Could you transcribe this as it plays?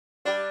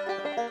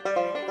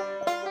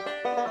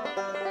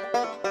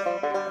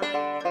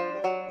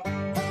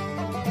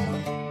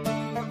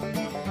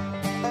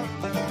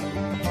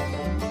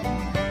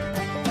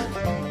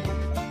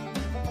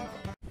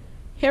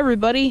Hey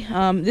everybody,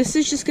 this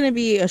is just going to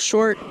be a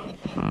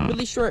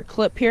really short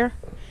clip here.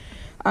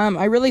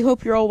 I really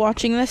hope you're all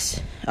watching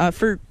this.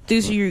 For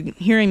those of you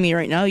hearing me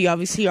right now, you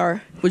obviously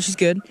are, which is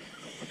good.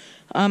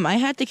 I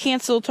had to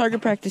cancel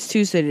target practice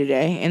Tuesday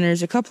today, and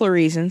there's a couple of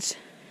reasons.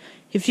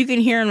 If you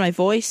can hear in my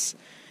voice,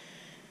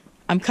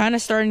 I'm kind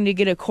of starting to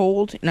get a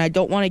cold, and I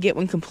don't want to get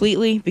one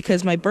completely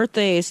because my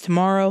birthday is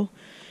tomorrow,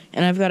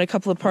 and I've got a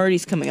couple of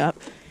parties coming up.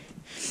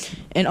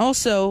 And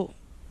also,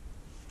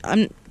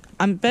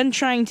 I've been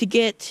trying to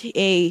get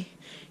a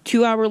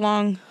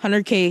 2-hour-long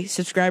 100K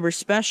subscriber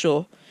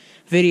special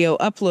video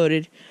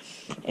uploaded,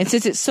 and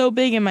since it's so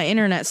big and my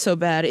internet's so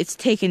bad, it's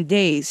taken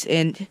days,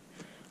 and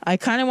I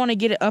kind of want to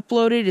get it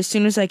uploaded as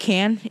soon as I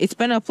can. It's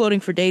been uploading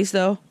for days,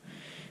 though,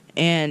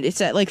 and it's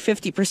at like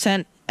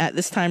 50% at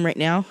this time right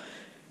now,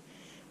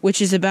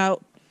 which is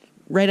about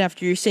right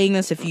after you're saying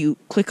this if you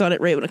click on it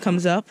right when it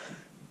comes up.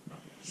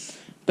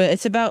 But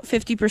it's about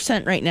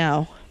 50% right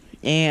now,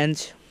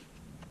 and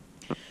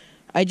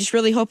I just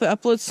really hope it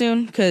uploads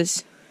soon,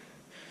 because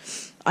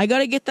I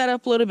gotta get that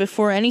uploaded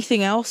before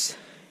anything else,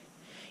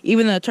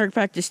 even the target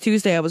practice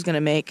Tuesday I was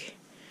gonna make.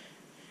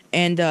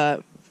 And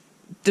the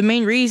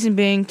main reason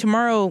being,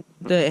 tomorrow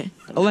the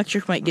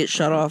electric might get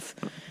shut off,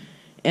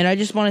 and I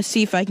just want to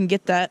see if I can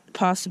get that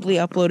possibly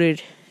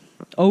uploaded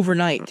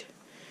overnight.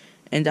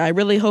 And I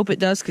really hope it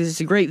does, because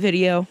it's a great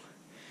video.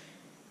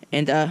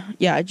 And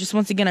yeah,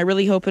 once again, I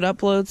really hope it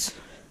uploads.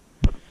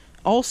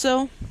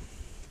 Also,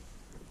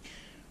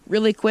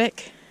 really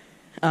quick,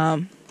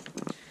 the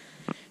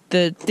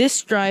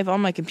disk drive on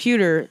my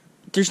computer,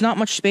 there's not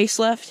much space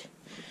left,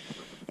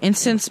 and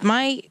since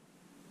my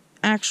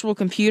actual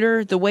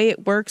computer, the way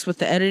it works with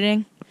the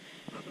editing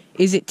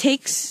is it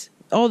takes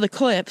all the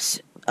clips,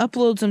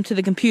 uploads them to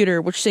the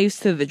computer, which saves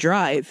to the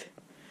drive,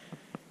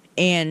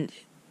 and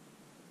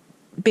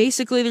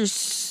basically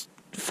there's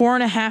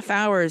 4.5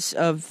 hours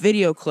of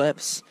video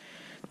clips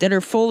that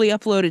are fully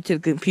uploaded to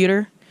the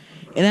computer,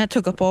 and that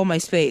took up all my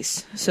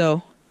space.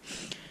 So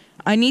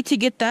I need to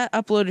get that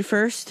uploaded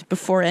first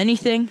before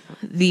anything.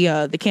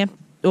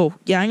 I'm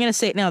gonna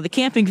say it now. The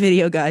camping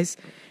video, guys.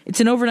 It's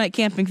an overnight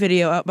camping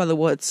video out by the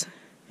woods,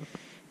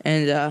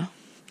 and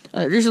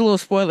there's a little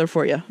spoiler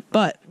for you.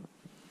 But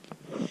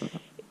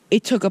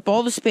it took up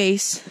all the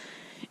space,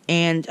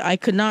 and I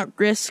could not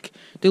risk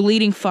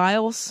deleting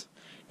files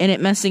and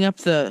it messing up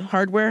the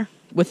hardware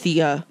with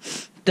the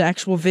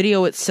actual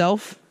video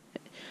itself.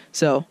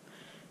 So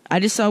I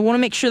want to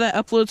make sure that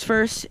uploads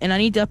first, and I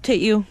need to update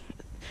you.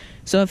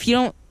 So if you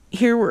don't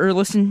hear or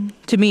listen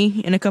to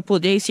me in a couple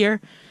of days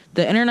here,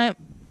 the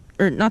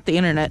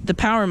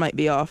power might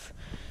be off.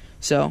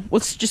 So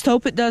let's just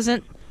hope it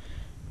doesn't.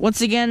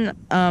 Once again,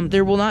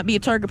 there will not be a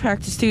target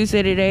practice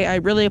Tuesday today. I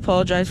really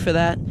apologize for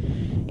that.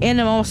 And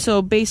I'm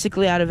also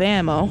basically out of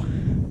ammo.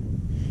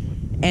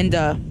 And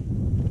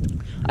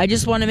I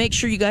just want to make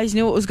sure you guys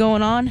knew what was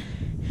going on.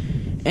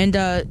 And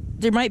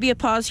there might be a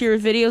pause here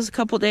with videos a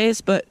couple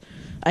days, but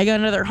I got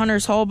another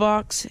Hunter's Haul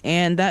box,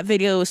 and that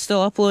video is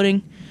still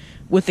uploading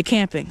with the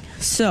camping.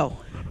 So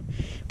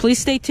please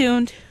stay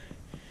tuned.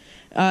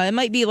 It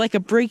might be like a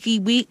breaky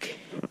week,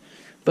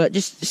 but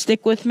just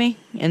stick with me,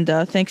 and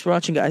thanks for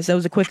watching, guys. That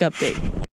was a quick update.